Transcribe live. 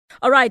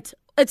All right.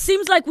 It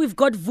seems like we've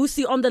got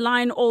Vusi on the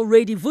line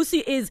already.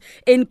 Vusi is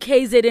in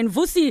KZN.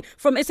 Vusi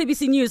from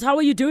SABC News, how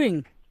are you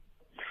doing?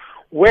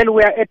 Well,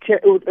 we are at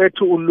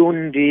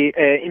Ulundi,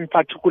 in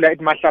particular at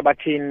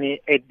Makhosini.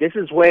 This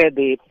is where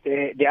the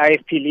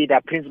IFP leader,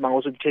 Prince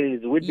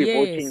Makhosini, will be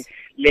voting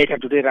later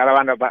today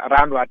around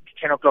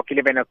 10 o'clock,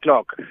 11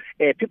 o'clock.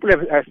 People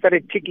have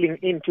started trickling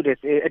into this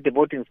at the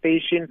voting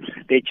station.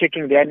 They're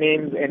checking their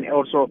names and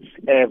also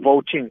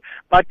voting.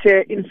 But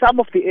in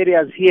some of the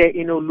areas here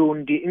in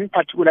Ulundi, in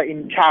particular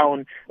in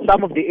town,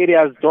 some of the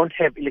areas don't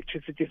have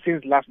electricity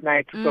since last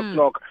night, 6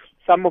 o'clock.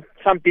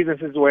 Some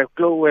businesses were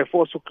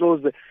forced to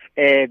close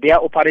their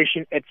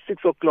operation at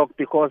 6 o'clock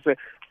because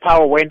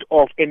power went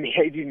off and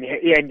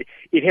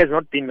it has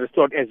not been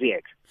restored as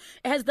yet.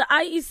 Has the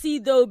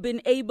IEC, though,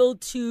 been able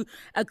to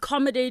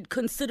accommodate,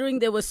 considering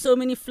there were so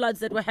many floods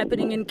that were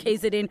happening in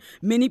KZN,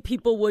 many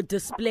people were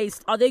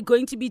displaced? Are they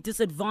going to be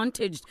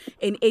disadvantaged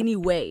in any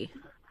way?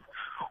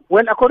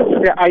 Well, according to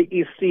the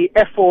IEC,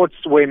 efforts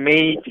were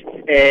made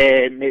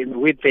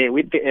with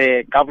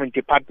the government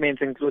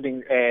departments,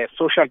 including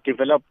social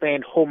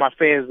development, home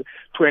affairs,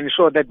 to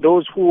ensure that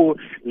those who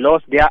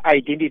lost their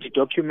identity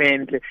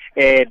document,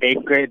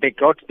 they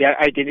got their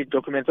identity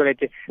document so that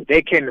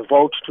they can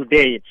vote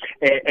today.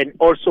 And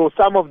also,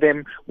 some of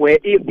them were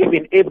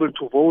even able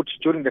to vote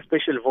during the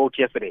special vote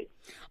yesterday.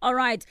 All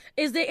right.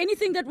 Is there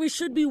anything that we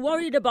should be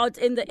worried about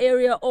in the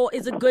area, or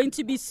is it going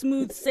to be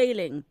smooth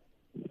sailing?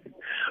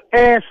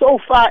 So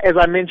far, as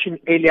I mentioned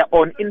earlier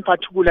on, in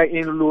particular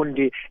in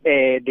Ulundi,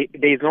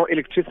 there is no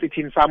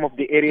electricity in some of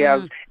the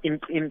areas,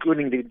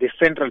 including the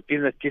central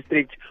business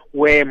district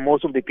where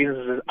most of the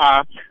businesses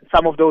are.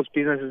 Some of those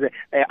businesses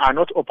are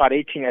not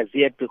operating as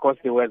yet because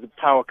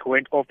power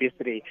went off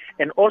yesterday.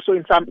 And also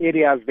in some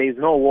areas, there is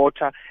no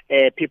water.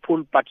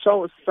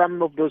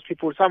 Some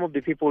of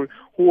the people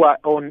who are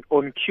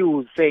on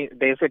queues,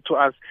 they said to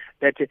us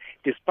that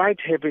despite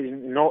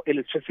having no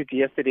electricity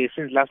yesterday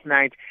since last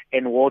night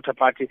and water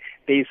party,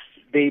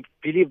 they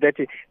believe that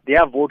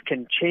their vote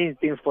can change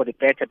things for the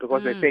better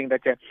because they're saying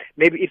that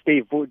maybe if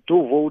they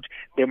do vote,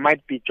 there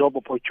might be job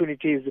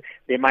opportunities.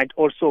 They might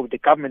also, the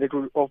government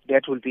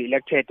that will be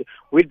elected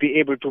will be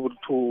able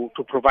to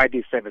provide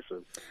these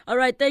services. All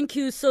right. Thank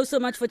you so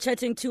much for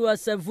chatting to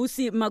us.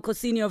 Vusi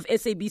Makhosini of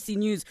SABC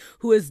News,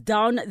 who is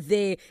down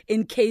there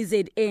in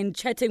KZN,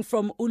 chatting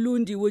from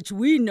Ulundi, which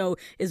we know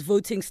is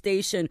voting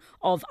station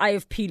of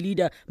IFP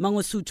leader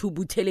Mangosuthu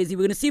Buthelezi. We're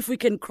going to see if we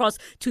can cross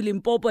to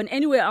Limpopo and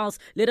anywhere else.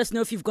 Let us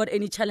know if you've got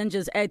any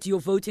challenges at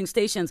your voting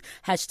stations.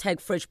 #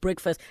 Fresh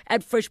Breakfast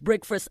at Fresh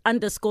Breakfast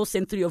 _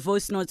 send through your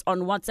voice notes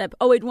on WhatsApp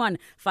 081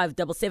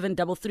 577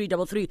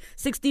 3333,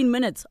 16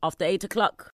 minutes after 8 o'clock.